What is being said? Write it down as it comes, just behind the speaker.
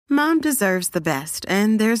Mom deserves the best,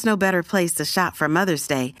 and there's no better place to shop for Mother's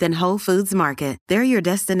Day than Whole Foods Market. They're your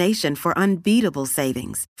destination for unbeatable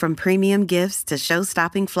savings, from premium gifts to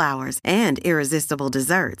show-stopping flowers and irresistible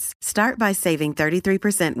desserts. Start by saving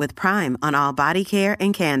 33% with Prime on all body care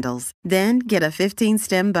and candles. Then get a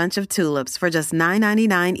 15-stem bunch of tulips for just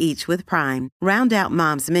 $9.99 each with Prime. Round out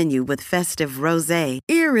Mom's menu with festive rosé,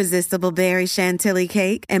 irresistible berry chantilly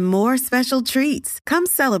cake, and more special treats. Come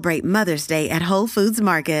celebrate Mother's Day at Whole Foods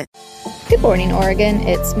Market. Good morning, Oregon.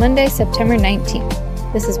 It's Monday, September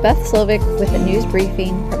 19th. This is Beth Slovic with a news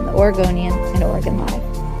briefing from the Oregonian and Oregon Live.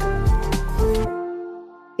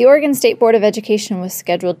 The Oregon State Board of Education was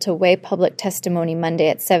scheduled to weigh public testimony Monday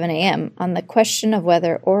at 7 a.m. on the question of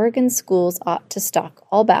whether Oregon schools ought to stock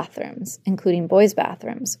all bathrooms, including boys'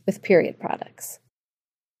 bathrooms, with period products.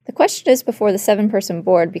 The question is before the 7-person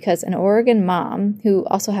board because an Oregon mom, who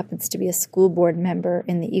also happens to be a school board member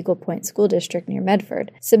in the Eagle Point School District near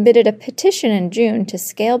Medford, submitted a petition in June to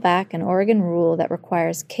scale back an Oregon rule that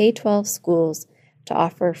requires K-12 schools to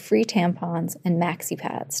offer free tampons and maxi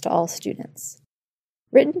pads to all students.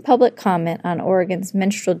 Written public comment on Oregon's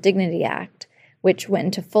Menstrual Dignity Act, which went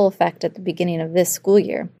into full effect at the beginning of this school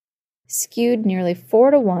year, skewed nearly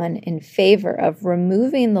 4-1 in favor of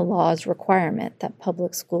removing the law's requirement that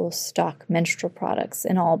public schools stock menstrual products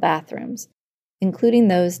in all bathrooms, including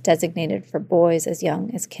those designated for boys as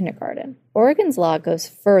young as kindergarten. Oregon's law goes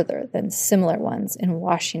further than similar ones in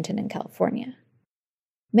Washington and California.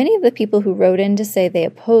 Many of the people who wrote in to say they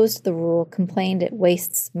opposed the rule complained it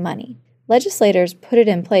wastes money. Legislators put it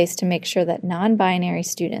in place to make sure that non-binary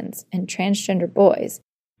students and transgender boys,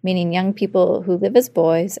 meaning young people who live as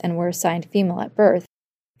boys and were assigned female at birth,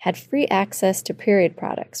 had free access to period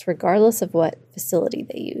products regardless of what facility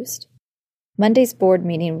they used. Monday's board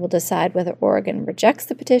meeting will decide whether Oregon rejects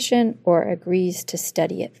the petition or agrees to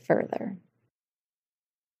study it further.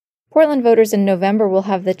 Portland voters in November will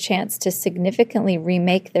have the chance to significantly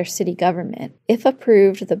remake their city government. If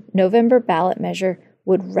approved, the November ballot measure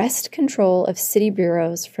would wrest control of city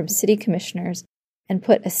bureaus from city commissioners and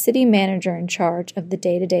put a city manager in charge of the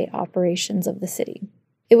day-to-day operations of the city.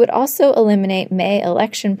 It would also eliminate May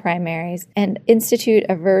election primaries and institute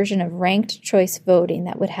a version of ranked choice voting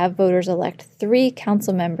that would have voters elect 3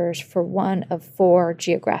 council members for one of 4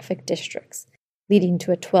 geographic districts, leading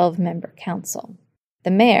to a 12-member council.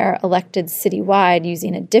 The mayor, elected citywide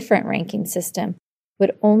using a different ranking system,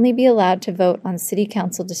 would only be allowed to vote on city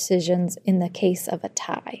council decisions in the case of a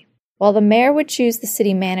tie. While the mayor would choose the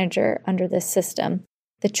city manager under this system,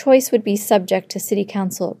 the choice would be subject to city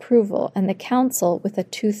council approval, and the council, with a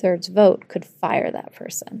 2/3 vote, could fire that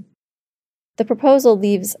person. The proposal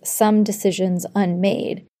leaves some decisions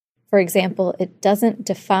unmade. For example, it doesn't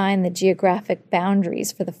define the geographic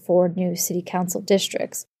boundaries for the 4 new city council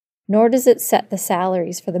districts, nor does it set the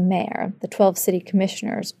salaries for the mayor, the 12 city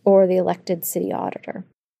commissioners, or the elected city auditor.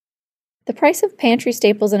 The price of pantry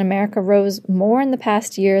staples in America rose more in the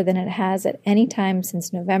past year than it has at any time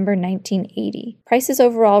since November 1980. Prices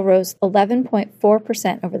overall rose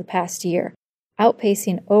 11.4% over the past year,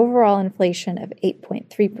 outpacing overall inflation of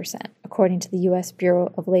 8.3%, according to the U.S.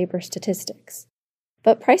 Bureau of Labor Statistics.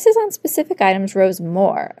 But prices on specific items rose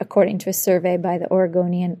more, according to a survey by the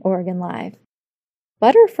Oregonian Oregon Live.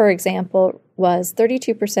 Butter, for example, was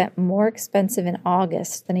 32% more expensive in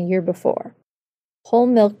August than a year before. Whole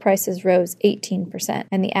milk prices rose 18%,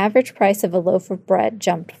 and the average price of a loaf of bread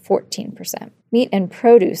jumped 14%. Meat and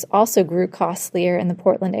produce also grew costlier in the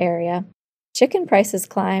Portland area. Chicken prices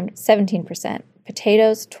climbed 17%,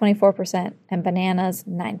 potatoes 24%, and bananas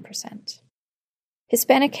 9%.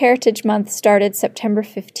 Hispanic Heritage Month started September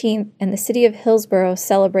 15th, and the city of Hillsborough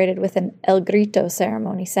celebrated with an El Grito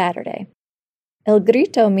ceremony Saturday. El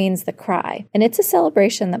Grito means the cry, and it's a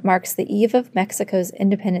celebration that marks the eve of Mexico's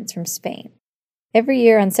independence from Spain. Every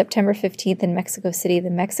year on September 15th in Mexico City, the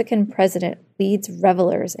Mexican president leads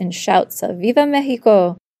revelers in shouts of Viva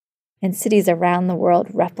Mexico, and cities around the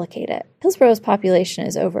world replicate it. Hillsborough's population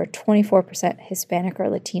is over 24% Hispanic or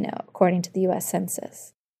Latino, according to the U.S.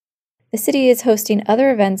 Census. The city is hosting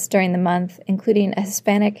other events during the month, including a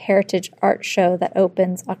Hispanic Heritage Art Show that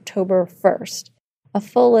opens October 1st. A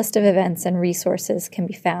full list of events and resources can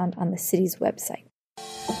be found on the city's website.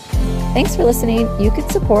 Thanks for listening. You can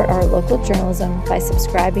support our local journalism by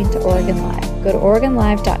subscribing to Oregon Live. Go to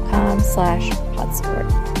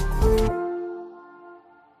OregonLive.com/podsupport.